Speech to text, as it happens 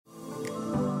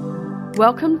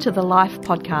Welcome to the Life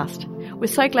Podcast. We're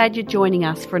so glad you're joining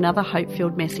us for another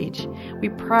hope-filled message. We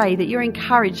pray that you're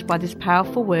encouraged by this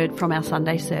powerful word from our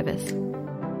Sunday service.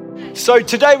 So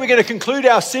today we're going to conclude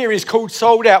our series called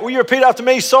Sold Out. Will you repeat after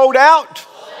me? Sold Out?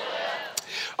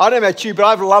 I don't know about you, but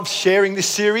I've loved sharing this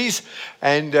series.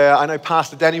 And I know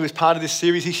Pastor Danny was part of this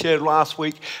series. He shared last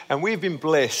week. And we've been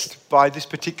blessed by this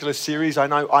particular series. I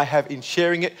know I have in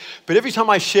sharing it. But every time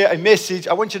I share a message,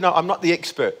 I want you to know I'm not the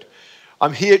expert.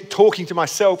 I'm here talking to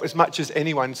myself as much as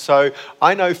anyone. So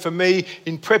I know for me,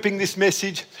 in prepping this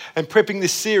message and prepping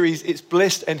this series, it's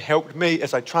blessed and helped me,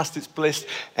 as I trust it's blessed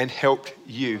and helped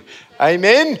you.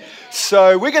 Amen.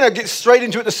 So we're going to get straight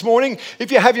into it this morning.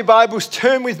 If you have your Bibles,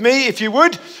 turn with me, if you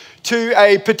would, to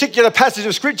a particular passage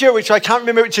of scripture, which I can't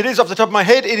remember which it is off the top of my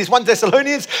head. It is 1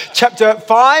 Thessalonians chapter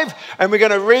 5. And we're going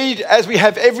to read, as we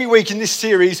have every week in this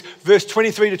series, verse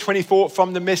 23 to 24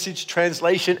 from the Message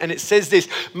translation. And it says this: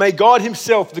 May God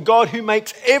himself, the God who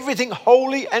makes everything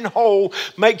holy and whole,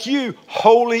 make you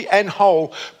holy and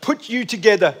whole. Put you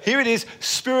together, here it is,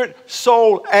 spirit,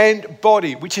 soul, and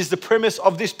body, which is the premise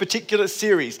of this particular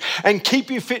series. And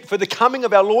keep you fit for the coming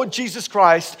of our Lord Jesus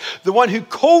Christ. The one who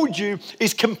called you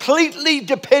is completely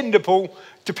dependable,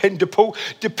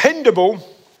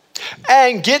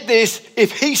 and get this,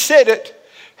 if he said it,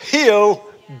 he'll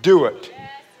do it.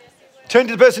 Turn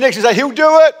to the person next to you and say, he'll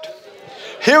do it.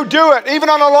 He'll do it. Even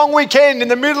on a long weekend in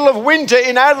the middle of winter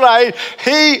in Adelaide,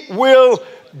 he will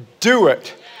do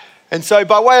it. And so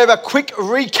by way of a quick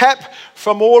recap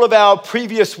from all of our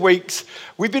previous weeks,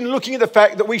 we've been looking at the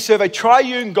fact that we serve a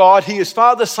triune God. He is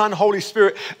Father, Son, Holy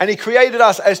Spirit, and he created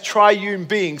us as triune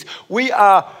beings. We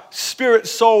are spirit,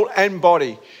 soul, and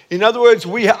body. In other words,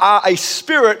 we are a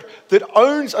spirit that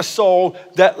owns a soul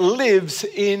that lives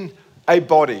in a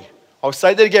body. I'll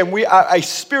say that again. We are a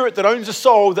spirit that owns a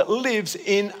soul that lives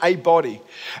in a body.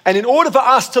 And in order for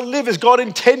us to live as God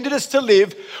intended us to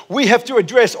live, we have to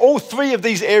address all three of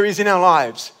these areas in our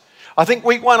lives. I think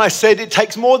week one I said it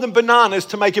takes more than bananas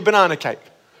to make a banana cake.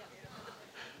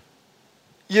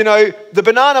 You know, the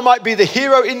banana might be the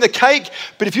hero in the cake,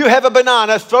 but if you have a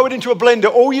banana, throw it into a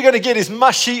blender, all you're going to get is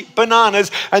mushy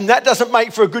bananas, and that doesn't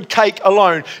make for a good cake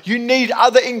alone. You need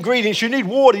other ingredients. You need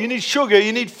water, you need sugar,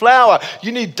 you need flour,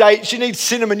 you need dates, you need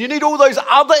cinnamon. You need all those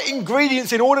other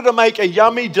ingredients in order to make a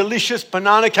yummy, delicious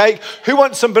banana cake. Who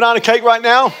wants some banana cake right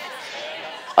now?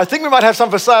 I think we might have some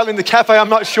for sale in the cafe, I'm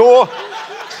not sure.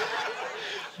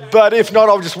 But if not,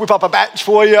 I'll just whip up a batch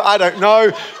for you. I don't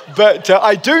know. But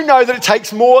I do know that it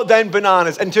takes more than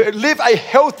bananas. And to live a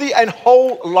healthy and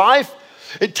whole life,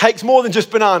 it takes more than just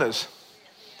bananas.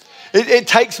 It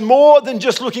takes more than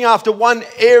just looking after one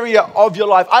area of your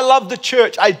life. I love the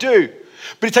church, I do.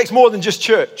 But it takes more than just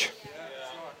church.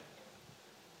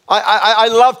 I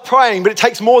love praying, but it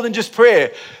takes more than just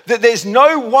prayer. That there's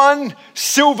no one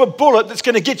silver bullet that's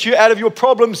going to get you out of your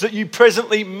problems that you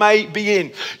presently may be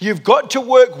in. You've got to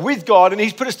work with God, and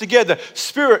he's put us together,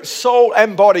 spirit, soul,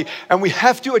 and body. And we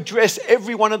have to address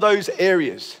every one of those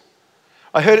areas.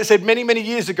 I heard it said many, many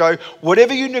years ago,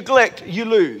 whatever you neglect, you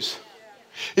lose.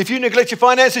 If you neglect your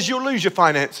finances, you'll lose your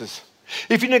finances.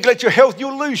 If you neglect your health,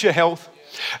 you'll lose your health.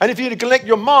 And if you neglect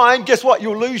your mind, guess what?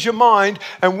 You'll lose your mind.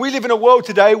 And we live in a world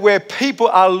today where people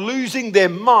are losing their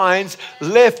minds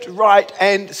left, right,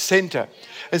 and center.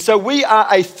 And so we are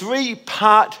a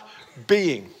three-part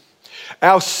being.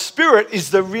 Our spirit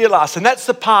is the real us, and that's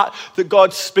the part that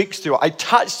God speaks to. I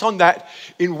touched on that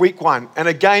in week one. And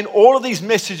again, all of these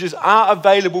messages are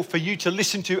available for you to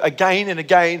listen to again and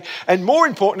again. And more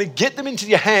importantly, get them into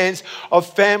your hands of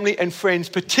family and friends,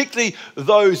 particularly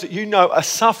those that you know are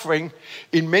suffering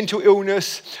in mental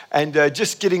illness and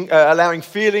just allowing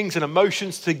feelings and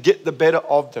emotions to get the better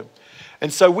of them.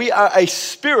 And so we are a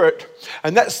spirit,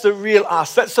 and that's the real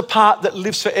us. That's the part that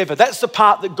lives forever. That's the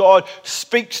part that God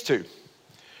speaks to.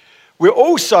 We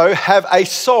also have a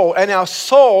soul, and our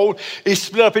soul is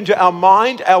split up into our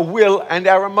mind, our will, and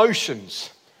our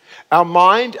emotions. Our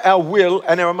mind, our will,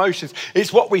 and our emotions.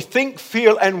 It's what we think,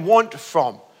 feel, and want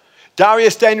from.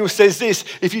 Darius Daniel says this: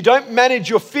 if you don't manage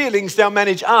your feelings, they'll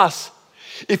manage us.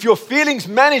 If your feelings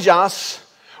manage us,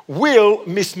 we'll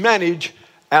mismanage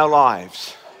our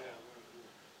lives.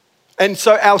 And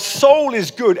so our soul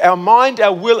is good. Our mind,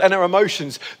 our will, and our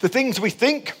emotions. The things we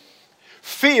think,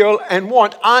 feel, and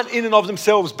want aren't in and of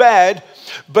themselves bad,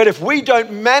 but if we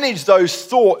don't manage those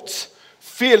thoughts,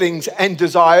 feelings, and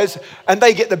desires, and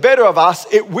they get the better of us,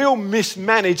 it will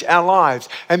mismanage our lives.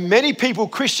 And many people,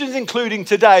 Christians including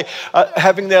today, are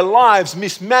having their lives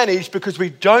mismanaged because we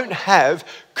don't have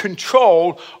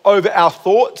control over our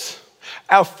thoughts,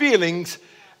 our feelings,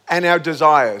 and our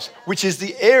desires, which is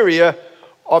the area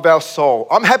of our soul.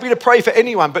 I'm happy to pray for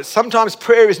anyone, but sometimes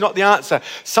prayer is not the answer.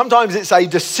 Sometimes it's a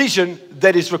decision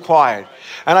that is required.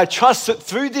 And I trust that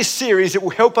through this series, it will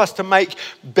help us to make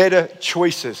better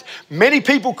choices. Many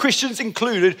people, Christians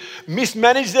included,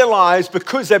 mismanage their lives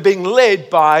because they're being led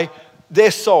by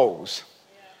their souls.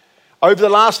 Over the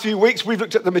last few weeks, we've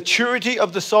looked at the maturity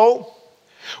of the soul.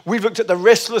 We've looked at the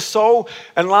restless soul.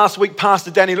 And last week,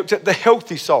 Pastor Danny looked at the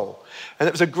healthy soul. And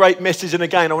it was a great message. And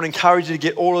again, I want to encourage you to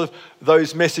get all of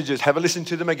those messages. Have a listen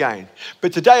to them again.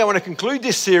 But today, I want to conclude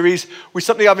this series with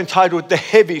something I've entitled The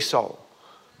Heavy Soul.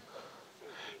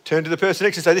 Turn to the person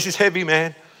next and say, this is heavy,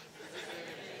 man.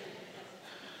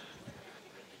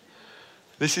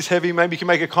 This is heavy. Maybe you can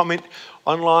make a comment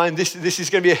online. This is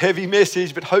going to be a heavy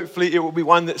message, but hopefully it will be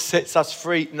one that sets us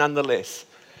free nonetheless.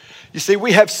 You see,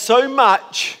 we have so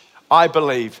much, I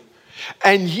believe,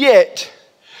 and yet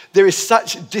there is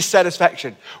such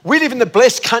dissatisfaction. We live in the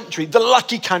blessed country, the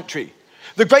lucky country,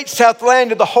 the great south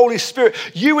land of the Holy Spirit.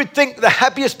 You would think the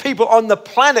happiest people on the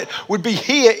planet would be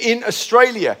here in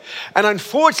Australia. And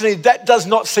unfortunately, that does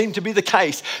not seem to be the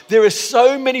case. There are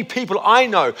so many people I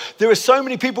know. There are so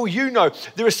many people you know.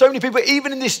 There are so many people,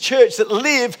 even in this church, that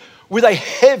live with a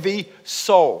heavy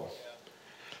soul.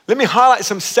 Let me highlight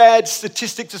some sad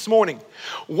statistics this morning.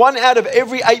 1 out of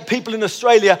every 8 people in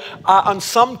Australia are on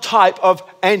some type of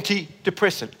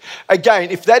antidepressant.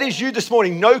 Again, if that is you this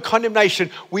morning, no condemnation.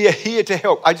 We are here to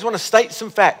help. I just want to state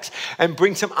some facts and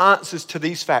bring some answers to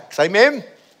these facts. Amen?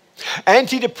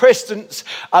 Antidepressants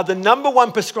are the number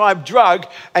 1 prescribed drug,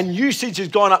 and usage has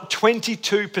gone up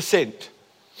 22%.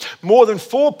 More than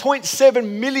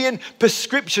 4.7 million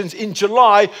prescriptions in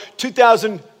July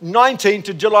 2019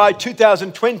 to July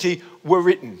 2020 were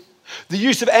written. The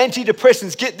use of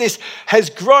antidepressants, get this,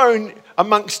 has grown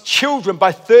amongst children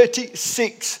by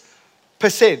 36%.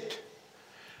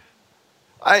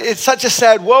 It's such a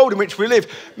sad world in which we live.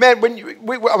 Man, when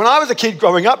I was a kid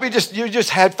growing up, you just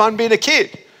had fun being a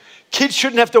kid. Kids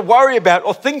shouldn't have to worry about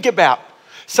or think about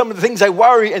some of the things they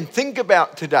worry and think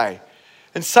about today.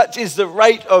 And such is the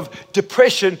rate of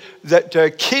depression that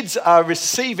kids are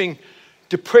receiving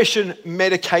depression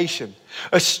medication.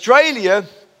 Australia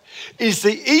is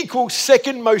the equal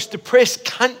second most depressed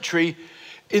country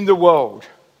in the world,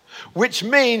 which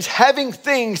means having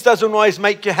things doesn't always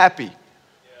make you happy.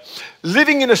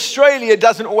 Living in Australia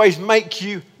doesn't always make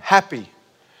you happy.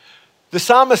 The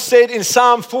psalmist said in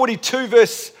Psalm 42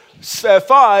 verse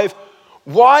 5,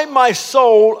 "Why, my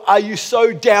soul, are you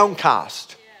so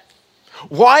downcast?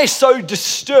 Why so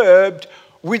disturbed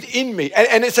within me?"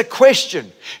 And it's a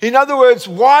question. In other words,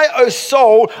 why, O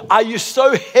soul, are you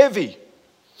so heavy?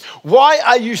 Why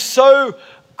are you so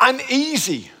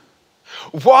uneasy?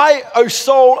 Why, O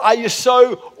soul, are you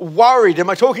so worried? Am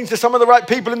I talking to some of the right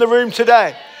people in the room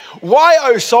today? Why,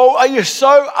 O soul, are you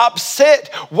so upset?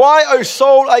 Why, O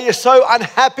soul, are you so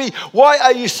unhappy? Why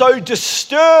are you so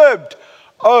disturbed,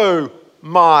 O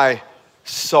my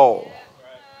soul?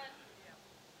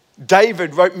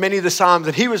 David wrote many of the Psalms,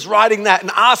 and he was writing that and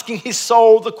asking his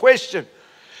soul the question.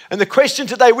 And the question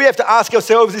today we have to ask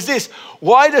ourselves is this: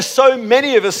 why do so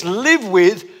many of us live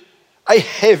with a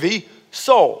heavy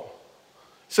soul?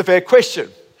 It's a fair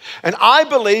question. And I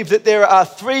believe that there are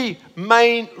 3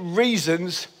 main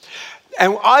reasons.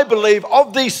 And I believe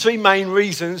of these 3 main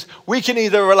reasons, we can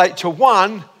either relate to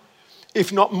one,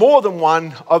 if not more than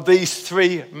one, of these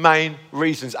 3 main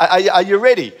reasons. Are you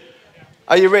ready?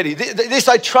 Are you ready? This,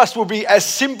 I trust, will be as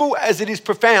simple as it is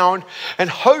profound, and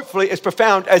hopefully as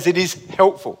profound as it is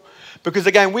helpful. Because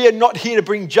again, we are not here to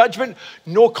bring judgment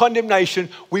nor condemnation.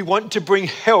 We want to bring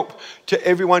help to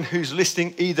everyone who's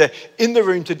listening, either in the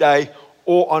room today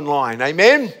or online.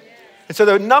 Amen? Yeah. And so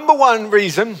the number 1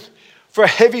 reason for a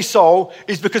heavy soul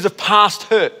is because of past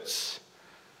hurts.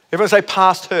 Everyone say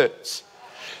past hurts.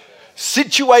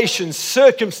 Situations,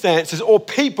 circumstances, or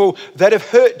people that have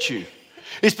hurt you.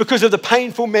 It's because of the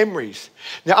painful memories.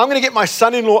 Now, I'm going to get my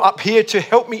son-in-law up here to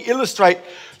help me illustrate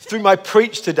through my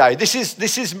preach today. This is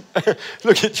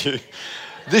look at you.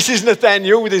 This is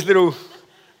Nathaniel with his little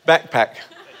backpack.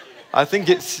 I think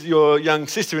it's your young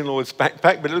sister-in-law's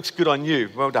backpack, but it looks good on you.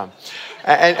 Well done.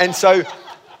 And so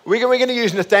we're going to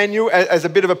use Nathaniel as a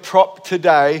bit of a prop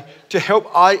today to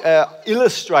help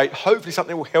illustrate, hopefully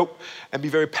something will help and be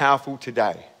very powerful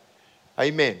today.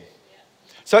 Amen.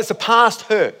 So it's the past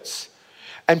hurts.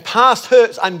 And past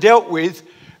hurts undealt with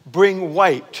bring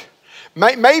weight.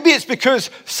 Maybe it's because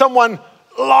someone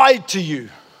lied to you.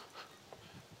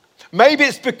 Maybe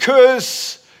it's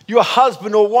because your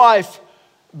husband or wife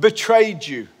betrayed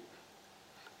you.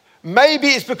 Maybe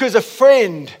it's because a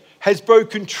friend has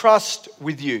broken trust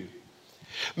with you.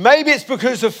 Maybe it's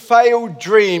because of failed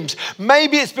dreams.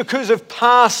 Maybe it's because of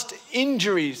past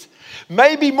injuries.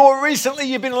 Maybe more recently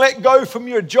you've been let go from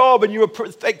your job and you were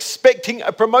expecting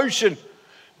a promotion,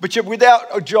 but you're without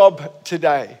a job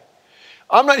today.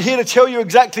 I'm not here to tell you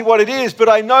exactly what it is, but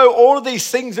I know all of these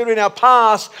things that are in our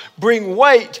past bring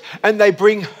weight and they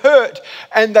bring hurt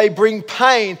and they bring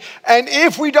pain. And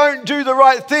if we don't do the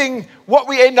right thing, what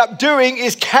we end up doing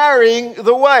is carrying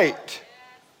the weight.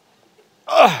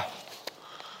 Why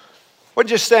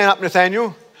don't you stand up,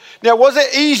 Nathaniel? Now, was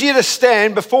it easier to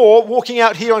stand before walking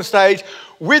out here on stage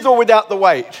with or without the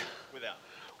weight?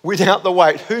 Without the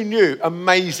weight. Who knew?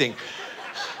 Amazing.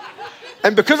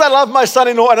 And because I love my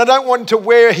son-in-law and I don't want to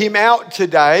wear him out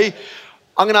today,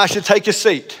 I'm going to ask you to take a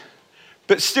seat,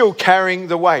 but still carrying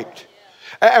the weight.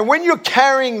 And when you're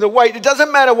carrying the weight, it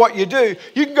doesn't matter what you do.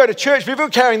 You can go to church, but if you're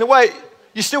carrying the weight,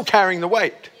 you're still carrying the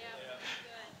weight.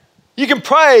 You can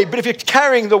pray, but if you're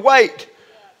carrying the weight,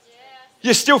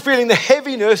 you're still feeling the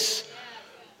heaviness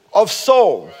of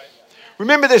soul.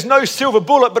 Remember, there's no silver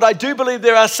bullet, but I do believe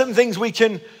there are some things we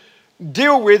can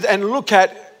deal with and look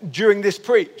at during this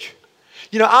preach.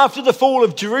 You know, after the fall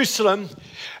of Jerusalem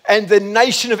and the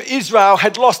nation of Israel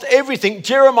had lost everything,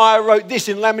 Jeremiah wrote this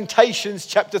in Lamentations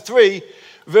chapter 3,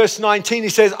 verse 19. He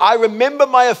says, I remember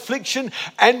my affliction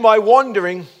and my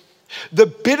wandering, the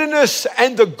bitterness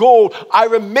and the gall. I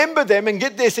remember them, and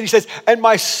get this, and he says, and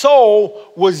my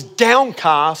soul was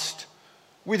downcast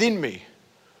within me.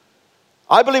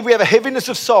 I believe we have a heaviness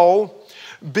of soul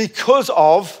because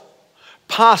of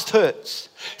past hurts.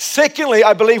 Secondly,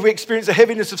 I believe we experience a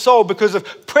heaviness of soul because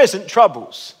of present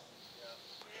troubles.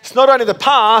 It's not only the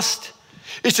past,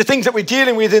 it's the things that we're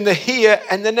dealing with in the here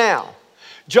and the now.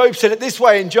 Job said it this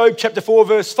way in Job chapter 4,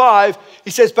 verse 5. He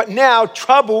says, but now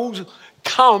trouble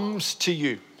comes to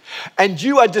you, and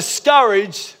you are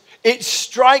discouraged. It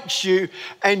strikes you,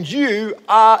 and you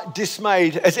are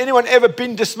dismayed. Has anyone ever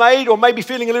been dismayed or maybe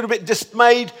feeling a little bit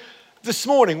dismayed this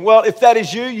morning? Well, if that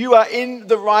is you, you are in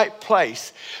the right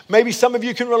place. Maybe some of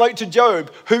you can relate to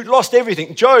Job, who lost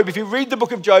everything. Job, if you read the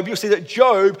book of Job, you'll see that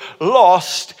Job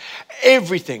lost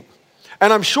everything.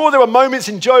 And I'm sure there were moments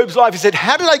in Job's life he said,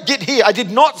 how did I get here? I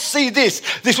did not see this.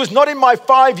 This was not in my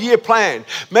 5-year plan.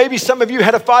 Maybe some of you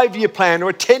had a 5-year plan or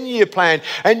a 10-year plan,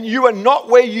 and you are not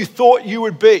where you thought you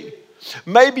would be.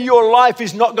 Maybe your life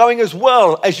is not going as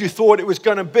well as you thought it was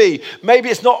going to be. Maybe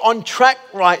it's not on track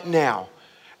right now.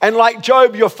 And like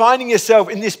Job, you're finding yourself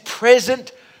in this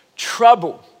present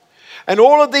trouble. And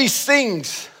all of these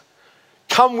things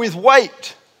come with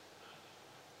weight.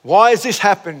 Why has this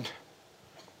happened?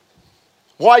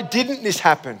 Why didn't this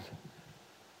happen?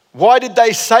 Why did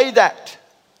they say that?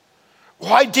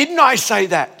 Why didn't I say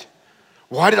that?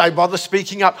 Why did I bother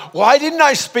speaking up? Why didn't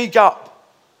I speak up?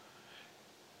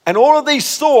 And all of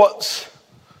these thoughts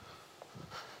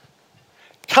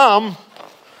come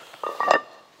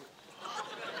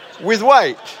with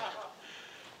weight.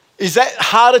 Is that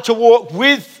harder to walk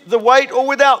with the weight or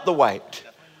without the weight?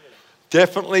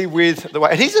 Definitely with the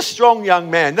weight. And he's a strong young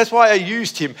man. That's why I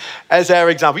used him as our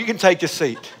example. You can take a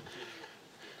seat.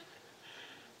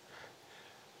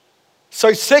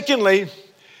 So secondly,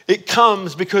 it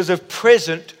comes because of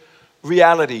present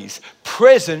realities,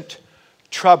 present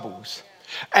troubles.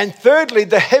 And thirdly,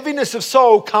 the heaviness of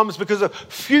soul comes because of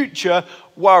future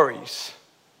worries.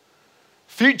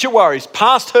 Future worries,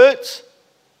 past hurts,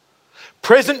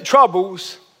 present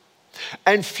troubles,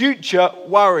 and future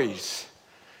worries.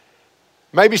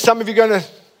 Maybe some of you are going to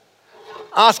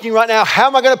asking right now, how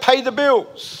am I going to pay the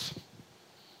bills?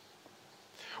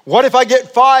 What if I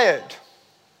get fired?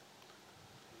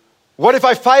 What if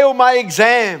I fail my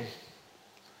exam?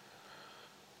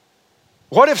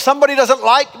 What if somebody doesn't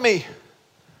like me?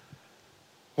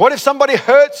 What if somebody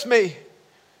hurts me?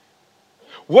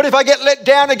 What if I get let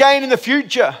down again in the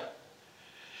future?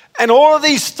 And all of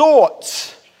these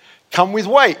thoughts come with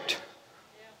weight.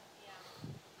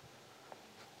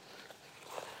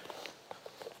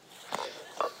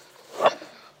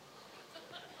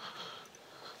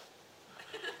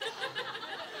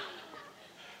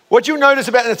 What you'll notice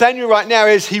about Nathaniel right now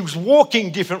is he was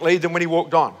walking differently than when he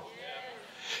walked on.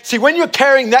 See, when you're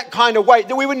carrying that kind of weight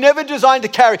that we were never designed to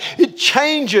carry, it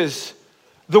changes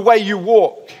the way you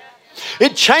walk.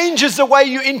 It changes the way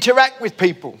you interact with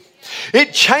people.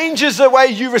 It changes the way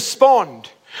you respond.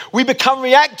 We become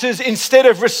reactors instead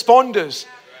of responders.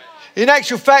 In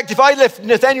actual fact, if I left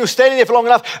Nathaniel standing there for long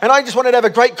enough and I just wanted to have a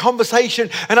great conversation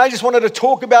and I just wanted to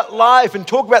talk about life and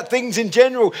talk about things in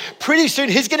general, pretty soon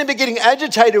he's going to be getting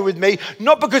agitated with me,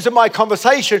 not because of my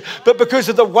conversation, but because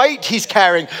of the weight he's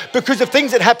carrying, because of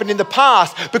things that happened in the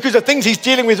past, because of things he's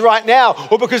dealing with right now,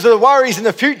 or because of the worries in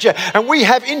the future. And we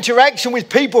have interaction with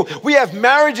people. We have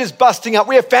marriages busting up.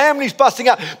 We have families busting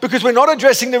up because we're not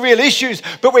addressing the real issues,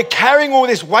 but we're carrying all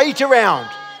this weight around.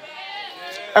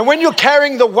 And when you're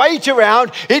carrying the weight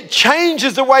around, it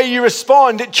changes the way you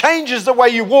respond. It changes the way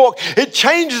you walk. It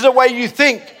changes the way you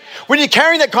think. When you're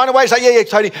carrying that kind of weight, it's like, yeah,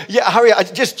 Tony, yeah, hurry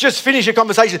up, just finish your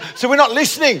conversation. So we're not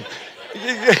listening.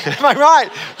 Am I right?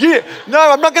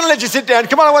 No, I'm not going to let you sit down.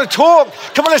 Come on, I want to talk.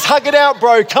 Come on, let's hug it out,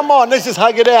 bro. Come on, let's just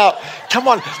hug it out. Come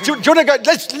on. Do you want to go?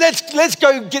 Let's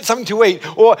go get something to eat.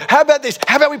 Or how about this?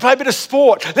 How about we play a bit of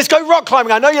sport? Let's go rock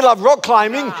climbing. I know you love rock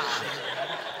climbing.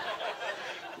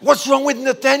 What's wrong with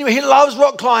Nathaniel? He loves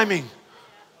rock climbing.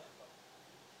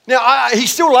 Now, he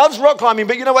still loves rock climbing,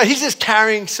 but you know what? He's just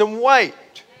carrying some weight.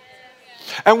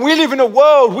 And we live in a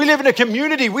world, we live in a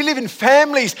community, we live in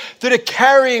families that are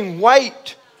carrying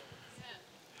weight.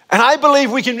 And I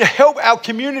believe we can help our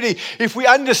community if we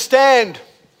understand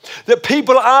that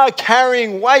people are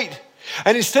carrying weight.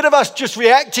 And instead of us just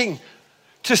reacting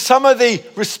to some of the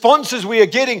responses we are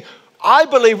getting, I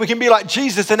believe we can be like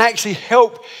Jesus and actually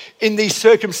help in these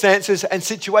circumstances and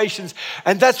situations.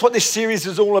 And that's what this series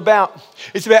is all about.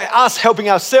 It's about us helping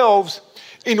ourselves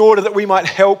in order that we might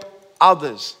help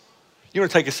others. You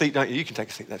want to take a seat, don't you? You can take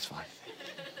a seat, that's fine.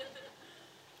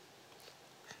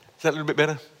 Is that a little bit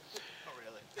better?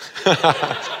 Not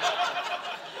really.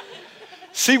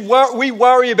 See, we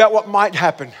worry about what might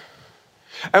happen.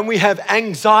 And we have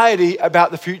anxiety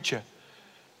about the future.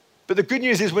 But the good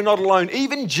news is we're not alone.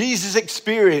 Even Jesus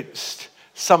experienced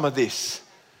some of this.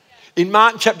 In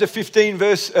Mark chapter 14,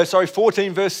 verse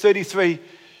 33,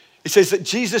 it says that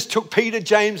Jesus took Peter,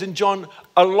 James, and John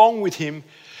along with him,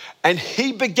 and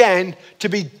he began to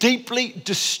be deeply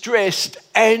distressed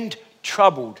and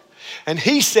troubled. And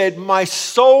he said, "My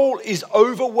soul is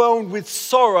overwhelmed with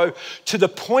sorrow to the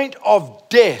point of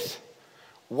death."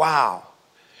 Wow.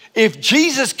 If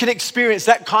Jesus can experience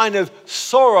that kind of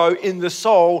sorrow in the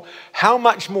soul, how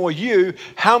much more you,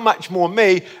 how much more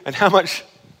me, and how much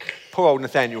poor old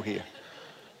Nathaniel here.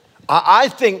 I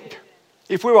think,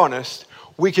 if we're honest,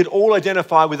 we could all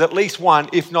identify with at least one,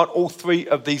 if not all three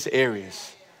of these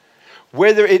areas.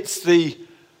 Whether it's the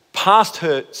past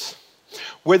hurts,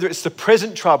 whether it's the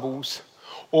present troubles,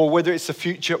 or whether it's the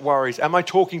future worries. Am I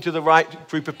talking to the right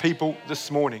group of people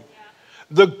this morning?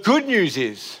 The good news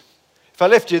is, if I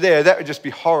left you there, that would just be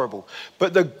horrible.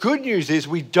 But the good news is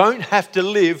we don't have to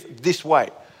live this way.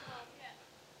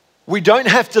 We don't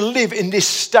have to live in this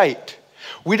state.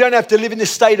 We don't have to live in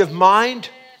this state of mind.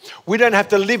 We don't have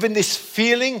to live in this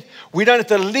feeling. We don't have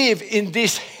to live in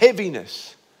this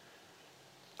heaviness.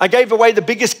 I gave away the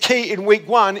biggest key in week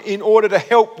 1 in order to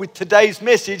help with today's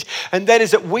message, and that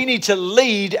is that we need to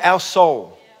lead our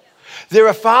soul. There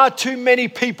are far too many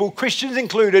people, Christians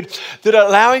included, that are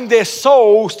allowing their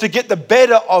souls to get the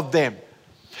better of them.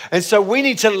 And so we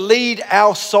need to lead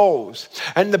our souls.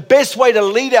 And the best way to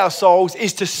lead our souls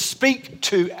is to speak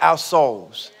to our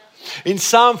souls. In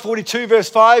Psalm 42 verse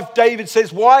 5, David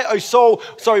says, why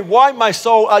my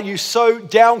soul are you so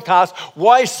downcast?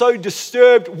 Why so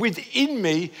disturbed within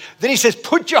me? Then he says,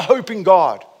 put your hope in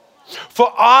God,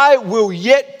 for I will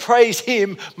yet praise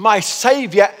him, my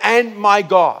Savior and my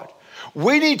God.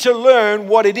 We need to learn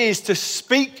what it is to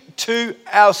speak to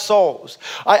our souls.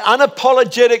 I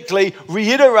unapologetically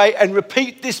reiterate and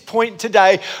repeat this point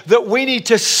today that we need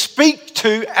to speak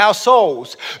to our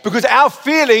souls, because our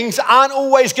feelings aren't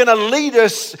always going to lead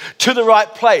us to the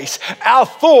right place. Our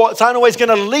thoughts aren't always going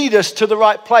to lead us to the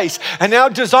right place. And our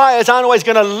desires aren't always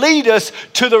going to lead us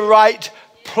to the right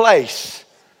place.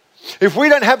 If we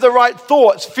don't have the right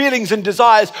thoughts, feelings, and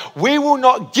desires, we will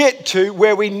not get to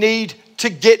where we need to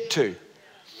get to.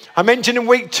 I mentioned in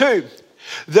week 2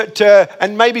 that,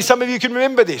 and maybe some of you can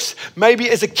remember this, maybe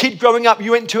as a kid growing up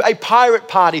you went to a pirate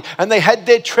party and they had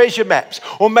their treasure maps,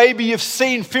 or maybe you've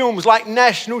seen films like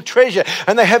National Treasure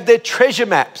and they have their treasure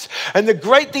maps. And the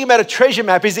great thing about a treasure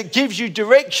map is it gives you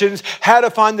directions how to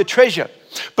find the treasure.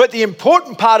 But the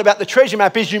important part about the treasure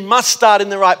map is you must start in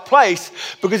the right place,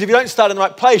 because if you don't start in the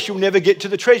right place, you'll never get to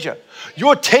the treasure.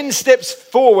 Your 10 steps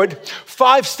forward,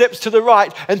 5 steps to the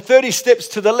right, and 30 steps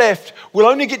to the left will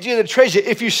only get you to the treasure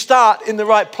if you start in the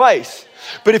right place.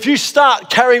 But if you start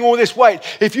carrying all this weight,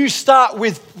 if you start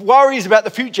with worries about the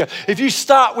future, if you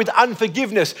start with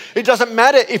unforgiveness, it doesn't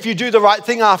matter if you do the right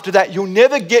thing after that. You'll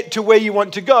never get to where you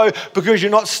want to go because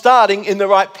you're not starting in the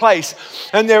right place.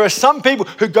 And there are some people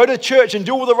who go to church and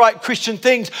do all the right Christian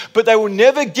things, but they will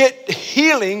never get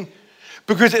healing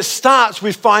because it starts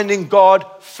with finding God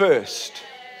first.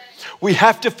 We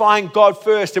have to find God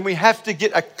first, and we have to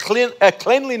get a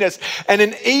cleanliness and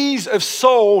an ease of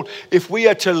soul if we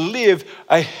are to live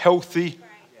a healthy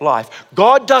life.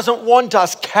 God doesn't want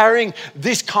us carrying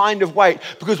this kind of weight,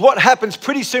 because what happens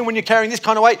pretty soon when you're carrying this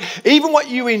kind of weight, even what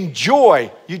you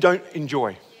enjoy, you don't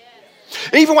enjoy.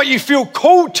 Even what you feel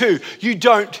called to, you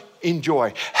don't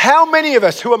enjoy. How many of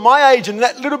us who are my age and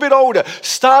that little bit older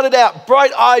started out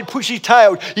bright-eyed,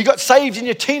 pushy-tailed? You got saved in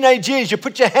your teenage years. You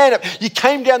put your hand up. You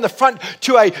came down the front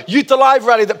to a Youth Alive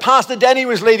rally that Pastor Danny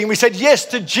was leading. We said yes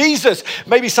to Jesus.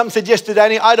 Maybe some said yes to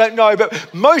Danny. I don't know.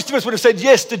 But most of us would have said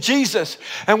yes to Jesus.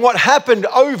 And what happened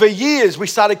over years, we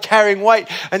started carrying weight,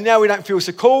 and now we don't feel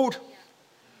so called.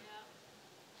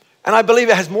 And I believe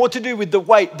it has more to do with the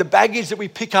weight, the baggage that we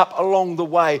pick up along the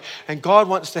way. And God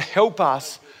wants to help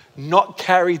us not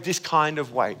carry this kind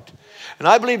of weight. And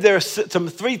I believe there are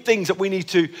three things that we need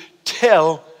to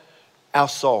tell our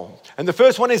soul. And the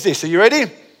first one is this. Are you ready? Yeah.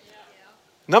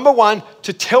 Number one,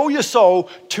 to tell your soul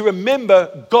to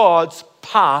remember God's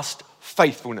past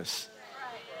faithfulness.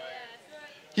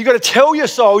 You got to tell your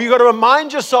soul, you got to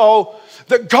remind your soul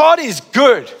that God is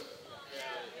good.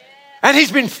 And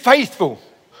He's been faithful.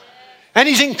 And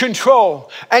He's in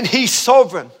control. And He's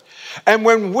sovereign. And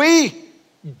when we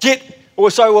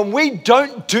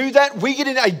don't do that, we get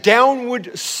in a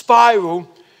downward spiral,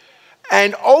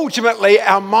 and ultimately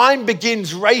our mind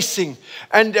begins racing,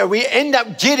 and we end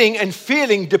up getting and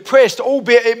feeling depressed,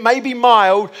 albeit it may be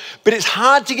mild, but it's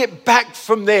hard to get back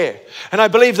from there. And I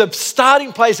believe the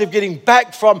starting place of getting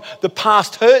back from the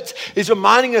past hurts is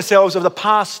reminding ourselves of the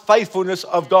past faithfulness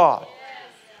of God.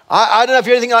 I don't know if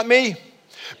you're anything like me,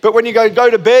 but when you go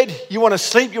to bed, you want to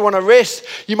sleep, you want to rest.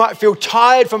 You might feel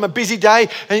tired from a busy day,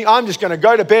 and I'm just going to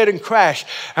go to bed and crash.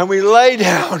 And we lay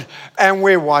down, and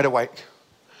we're wide awake.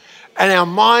 And our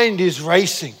mind is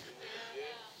racing.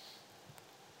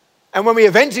 And when we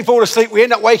eventually fall asleep, we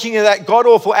end up waking at that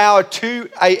god-awful hour, 2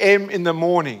 a.m. in the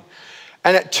morning.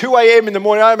 And at 2 a.m. in the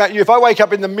morning, I don't know about you, if I wake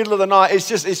up in the middle of the night,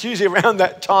 it's usually around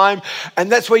that time.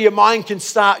 And that's where your mind can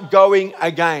start going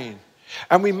again.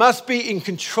 And we must be in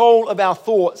control of our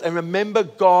thoughts and remember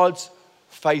God's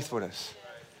faithfulness.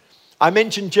 I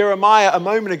mentioned Jeremiah a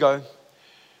moment ago,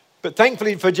 but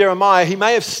thankfully for Jeremiah, he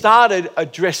may have started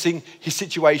addressing his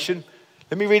situation.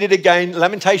 Let me read it again.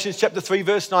 Lamentations chapter 3,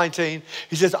 verse 19.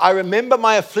 He says, I remember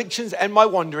my afflictions and my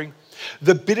wandering,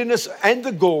 the bitterness and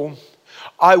the gall.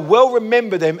 I well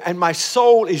remember them, and my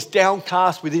soul is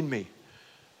downcast within me.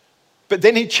 But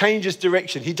then he changes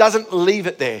direction. He doesn't leave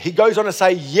it there. He goes on to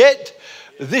say, yet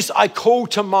this I call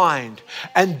to mind,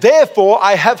 and therefore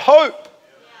I have hope.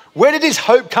 Where did his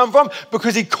hope come from?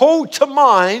 Because he called to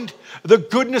mind the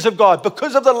goodness of God.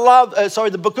 Because of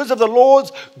because of the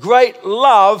Lord's great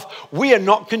love, we are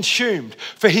not consumed.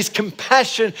 For His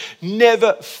compassion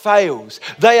never fails.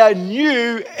 They are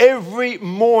new every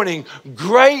morning.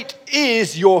 Great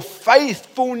is your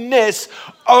faithfulness,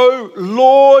 O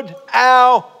Lord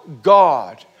our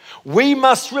God. We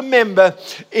must remember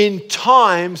the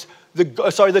times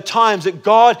that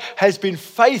God has been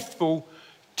faithful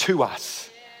to us.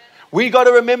 We got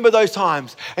to remember those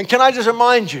times. And can I just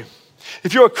remind you,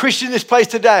 if you're a Christian in this place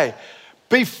today,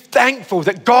 be thankful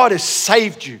that God has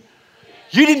saved you.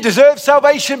 You didn't deserve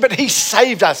salvation, but He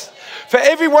saved us. For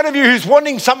every one of you who's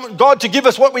wanting God to give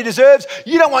us what we deserve,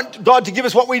 you don't want God to give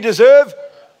us what we deserve.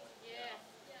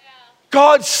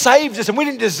 God saved us, and we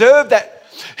didn't deserve that.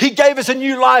 He gave us a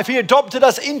new life. He adopted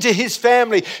us into His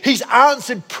family. He's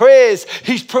answered prayers.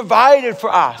 He's provided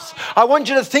for us. I want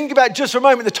you to think about just for a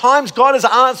moment the times God has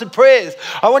answered prayers.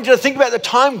 I want you to think about the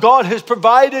time God has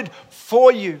provided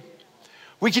for you.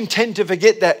 We can tend to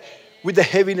forget that with the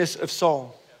heaviness of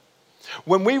soul.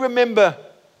 When we remember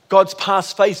God's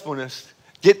past faithfulness,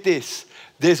 get this,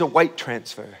 there's a weight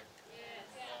transfer.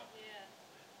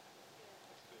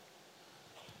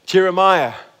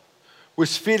 Jeremiah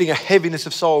was feeling a heaviness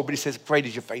of soul, but he says, great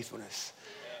is your faithfulness.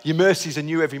 Your mercies are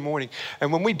new every morning.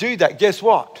 And when we do that, guess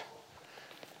what?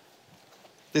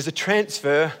 There's a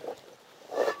transfer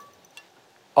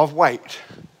of weight.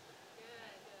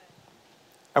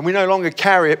 And we no longer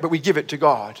carry it, but we give it to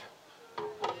God.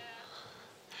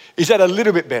 Is that a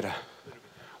little bit better?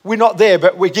 We're not there,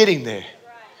 but we're getting there.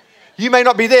 You may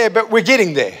not be there, but we're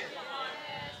getting there.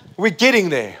 We're getting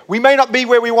there. We may not be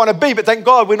where we want to be, but thank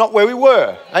God we're not where we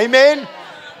were. Amen?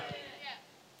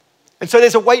 And so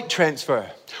there's a weight transfer.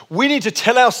 We need to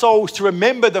tell our souls to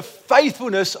remember the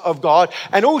faithfulness of God.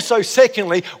 And also,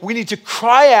 secondly, we need to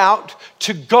cry out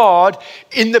to God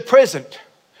in the present.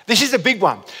 This is a big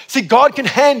one. See, God can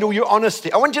handle your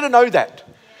honesty. I want you to know that.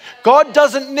 God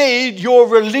doesn't need your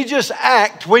religious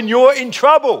act when you're in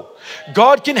trouble.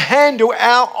 God can handle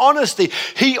our honesty.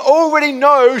 He already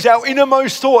knows our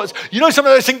innermost thoughts. You know some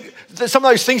of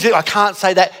those things that I can't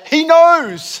say that. He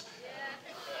knows.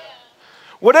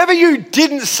 Whatever you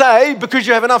didn't say because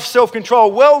you have enough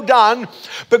self-control, well done,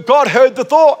 but God heard the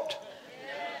thought.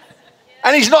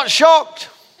 And he's not shocked.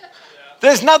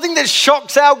 There's nothing that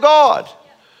shocks our God.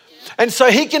 And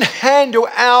so he can handle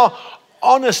our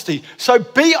honesty. So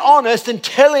be honest and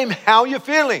tell him how you're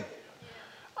feeling.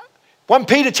 1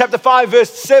 Peter chapter 5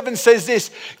 verse 7 says this,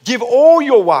 give all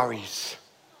your worries,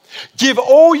 give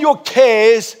all your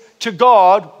cares to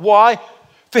God. Why?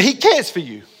 For he cares for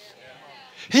you.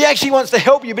 He actually wants to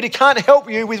help you, but he can't help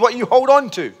you with what you hold on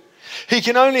to. He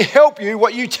can only help you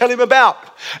what you tell him about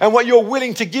and what you're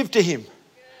willing to give to him.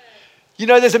 You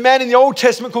know, there's a man in the Old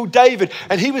Testament called David,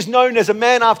 and he was known as a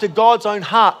man after God's own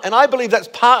heart. And I believe that's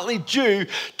partly due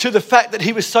to the fact that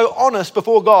he was so honest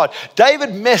before God.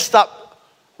 David messed up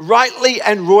rightly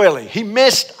and royally. He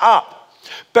messed up.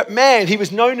 But man, he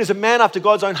was known as a man after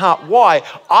God's own heart. Why?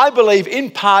 I believe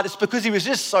in part it's because he was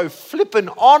just so flippin'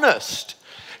 honest.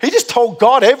 He just told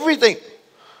God everything.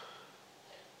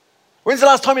 When's the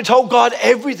last time you told God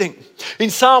everything? In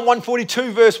Psalm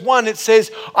 142 verse 1 it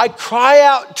says, I cry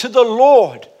out to the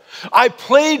Lord. I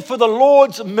plead for the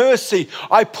Lord's mercy.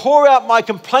 I pour out my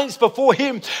complaints before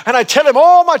him and I tell him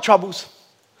all my troubles.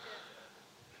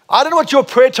 I don't know what your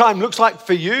prayer time looks like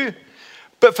for you,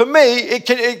 but for me, it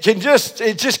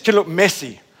just can look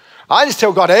messy. I just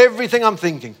tell God everything I'm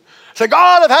thinking. Say,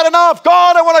 God, I've had enough.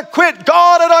 God, I want to quit.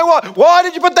 God, I don't want. Why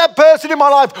did you put that person in my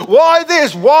life? Why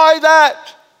this? Why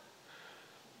that?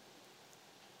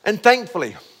 And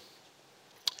thankfully,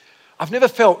 I've never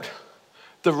felt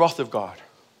the wrath of God.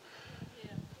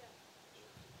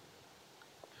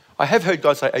 I have heard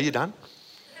God say, are you done?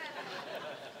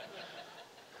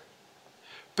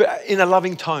 But in a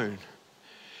loving tone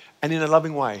and in a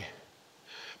loving way.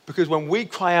 Because when we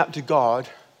cry out to God,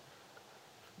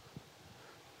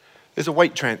 there's a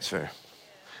weight transfer.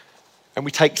 And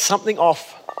we take something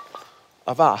off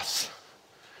of us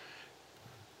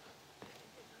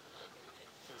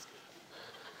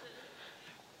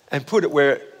and put it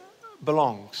where it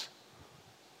belongs.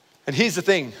 And here's the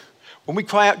thing. When we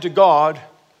cry out to God,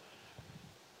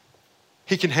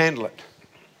 he can handle it.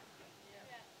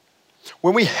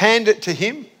 When we hand it to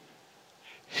him,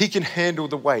 he can handle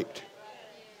the weight.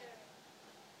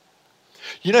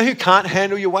 You know who can't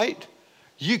handle your weight?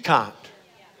 You can't.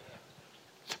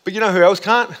 But you know who else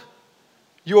can't?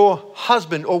 Your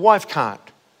husband or wife can't.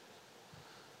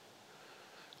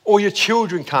 Or your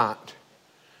children can't.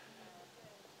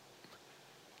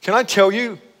 Can I tell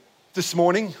you this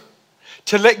morning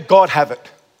to let God have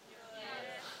it?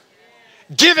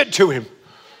 Give it to him.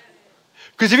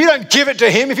 Because if you don't give it to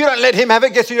him, if you don't let him have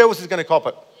it, guess who else is going to cop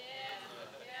it?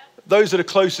 Those that are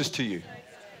closest to you.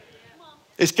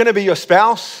 It's going to be your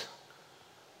spouse,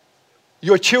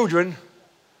 your children,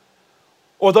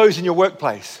 or those in your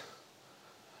workplace.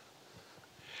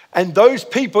 And those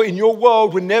people in your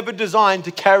world were never designed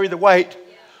to carry the weight,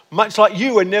 much like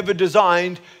you were never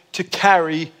designed to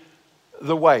carry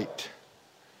the weight.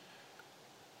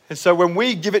 And so when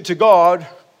we give it to God,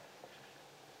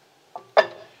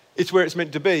 it's where it's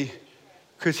meant to be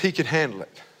because he can handle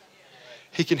it.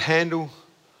 He can handle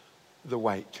the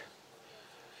weight.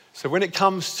 So when it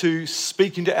comes to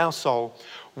speaking to our soul,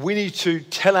 we need to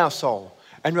tell our soul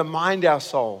and remind our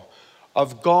soul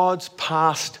of God's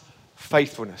past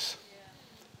faithfulness.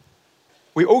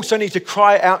 We also need to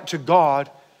cry out to God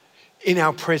in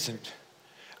our present.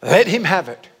 Let him have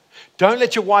it. Don't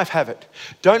let your wife have it.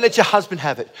 Don't let your husband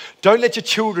have it. Don't let your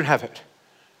children have it.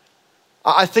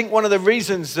 I think one of the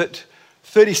reasons that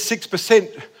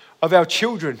 36% of our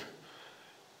children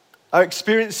are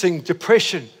experiencing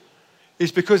depression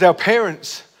is because our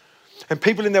parents and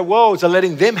people in their worlds are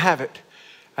letting them have it.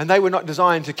 And they were not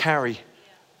designed to carry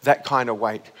that kind of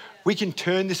weight. We can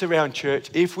turn this around,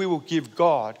 church, if we will give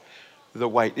God the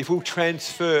weight, if we'll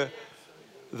transfer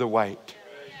the weight.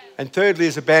 And thirdly,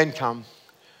 as a band come,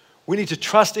 we need to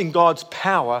trust in God's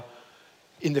power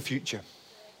in the future.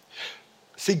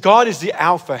 See, God is the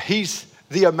Alpha. He's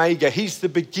the Omega. He's the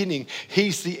beginning.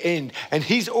 He's the end. And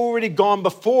he's already gone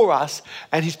before us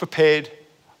and he's prepared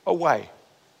a way.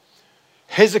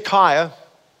 Hezekiah,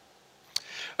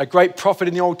 a great prophet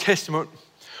in the Old Testament,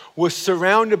 was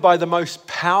surrounded by the most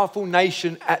powerful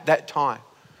nation at that time.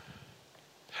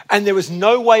 and there was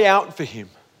no way out for him.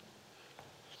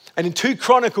 And in 2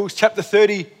 Chronicles chapter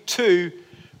 32,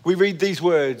 we read these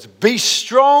words, "Be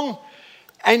strong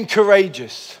and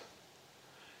courageous."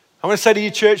 I want to say to you,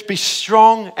 church, be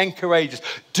strong and courageous.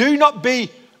 Do not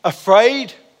be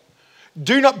afraid.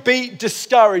 Do not be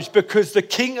discouraged because the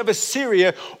king of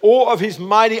Assyria or of his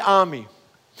mighty army.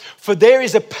 For there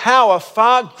is a power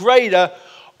far greater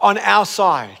on our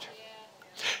side.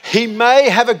 He may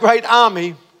have a great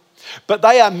army, but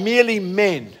they are merely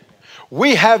men.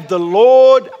 We have the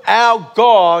Lord our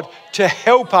God to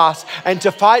help us and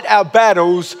to fight our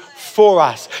battles for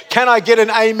us. Can I get an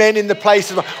amen in the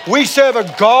place? We serve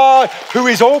a God who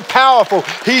is all powerful.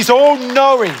 He's all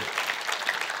knowing.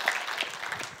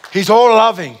 He's all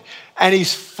loving. And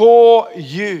he's for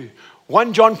you.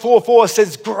 1 John 4:4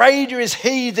 says, "Greater is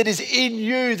he that is in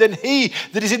you than he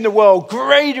that is in the world.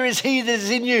 Greater is he that is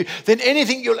in you than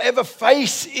anything you'll ever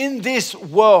face in this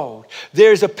world."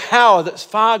 There is a power that's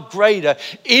far greater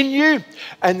in you,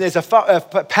 and there's a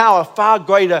power far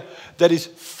greater that is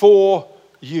for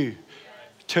you.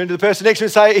 Turn to the person next to you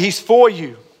and say, "He's for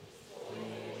you."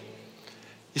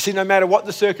 You see, no matter what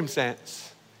the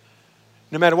circumstance,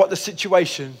 no matter what the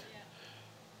situation,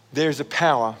 there is a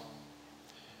power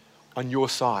on your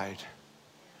side.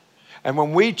 And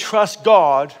when we trust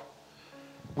God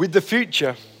with the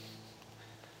future,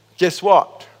 guess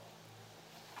what?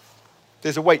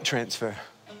 There's a weight transfer.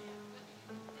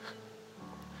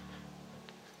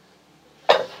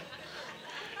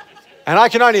 And I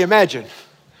can only imagine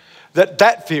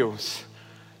that feels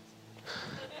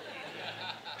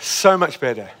so much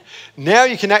better. Now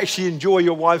you can actually enjoy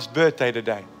your wife's birthday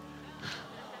today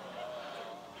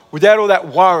without all that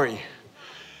worry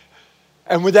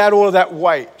and without all of that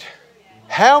weight.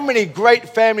 How many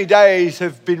great family days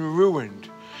have been ruined?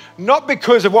 Not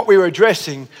because of what we were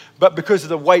addressing, but because of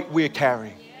the weight we're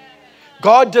carrying.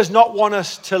 God does not want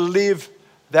us to live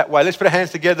that way. Let's put our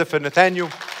hands together for Nathaniel.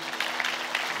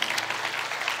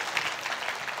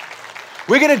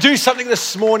 We're going to do something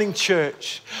this morning,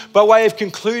 church, by way of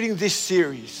concluding this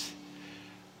series.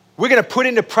 We're going to put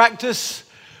into practice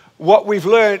what we've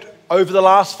learned over the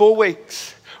last 4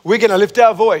 weeks. We're going to lift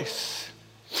our voice,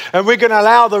 and we're going to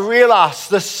allow the real us,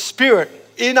 the Spirit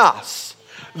in us,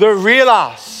 the real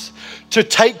us, to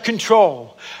take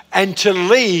control and to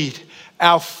lead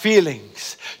our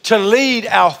feelings, to lead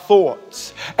our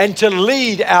thoughts, and to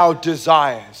lead our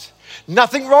desires.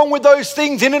 Nothing wrong with those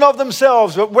things in and of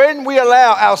themselves, but when we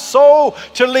allow our soul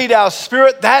to lead our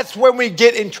spirit, that's when we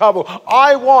get in trouble.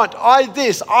 I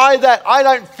this, I that, I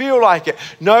don't feel like it.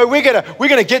 No, we're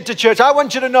gonna get to church. I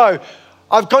want you to know,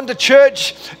 I've gone to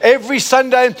church every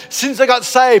Sunday since I got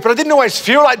saved, but I didn't always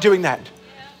feel like doing that.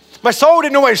 My soul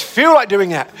didn't always feel like doing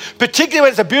that, particularly when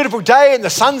it's a beautiful day and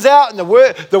the sun's out and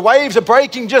the waves are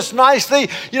breaking just nicely.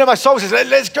 You know, my soul says,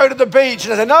 let's go to the beach.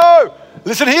 And I say, no,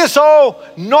 listen here, soul,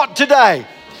 not today.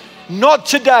 Not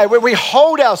today, where we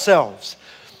hold ourselves.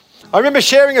 I remember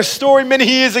sharing a story many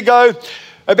years ago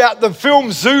about the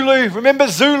film Zulu. Remember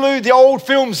Zulu, the old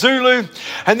film Zulu?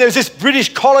 And there was this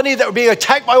British colony that were being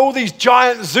attacked by all these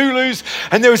giant Zulus.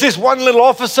 And there was this one little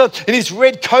officer in his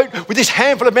red coat with this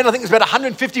handful of men. I think it was about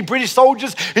 150 British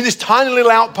soldiers in this tiny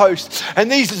little outpost.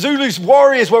 And these Zulus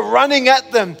warriors were running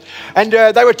at them. And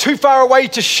they were too far away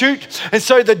to shoot. And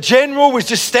so the general was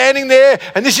just standing there.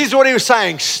 And this is what he was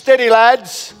saying. "Steady,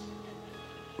 lads."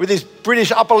 With his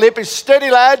British upper lip, "Steady,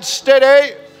 lads,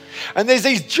 steady." And there's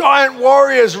these giant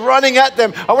warriors running at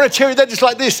them. I want to tell you that just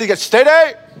like this. They go,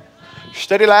 "Steady,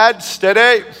 steady, lads,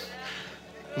 steady."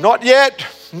 Not yet,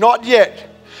 not yet.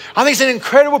 I think it's an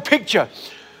incredible picture.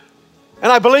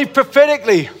 And I believe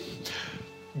prophetically,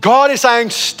 God is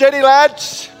saying, "Steady,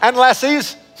 lads and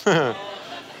lassies."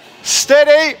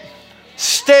 Steady,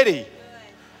 steady,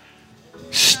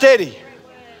 steady.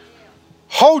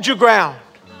 Hold your ground.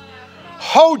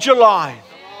 Hold your line.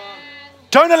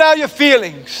 Don't allow your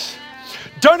feelings,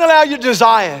 don't allow your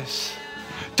desires,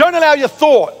 don't allow your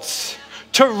thoughts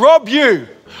to rob you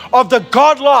of the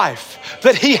God life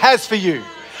that He has for you.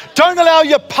 Don't allow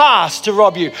your past to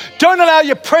rob you. Don't allow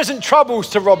your present troubles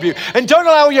to rob you. And don't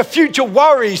allow your future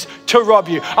worries to rob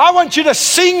you. I want you to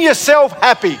sing yourself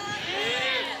happy.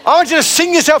 I want you to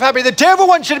sing yourself happy. The devil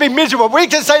wants you to be miserable. We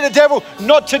can say to the devil,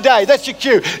 "Not today." That's your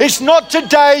cue. It's not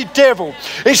today, devil.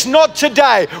 It's not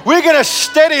today. We're going to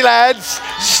steady, lads.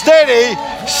 Steady,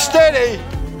 steady.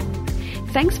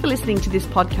 Thanks for listening to this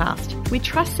podcast. We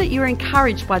trust that you're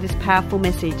encouraged by this powerful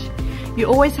message. You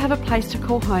always have a place to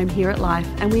call home here at Life,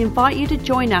 and we invite you to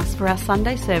join us for our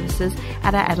Sunday services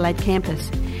at our Adelaide campus.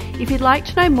 If you'd like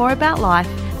to know more about Life,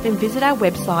 then visit our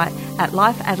website at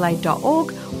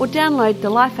lifeadelaide.org or download the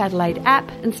Life Adelaide app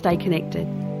and stay connected.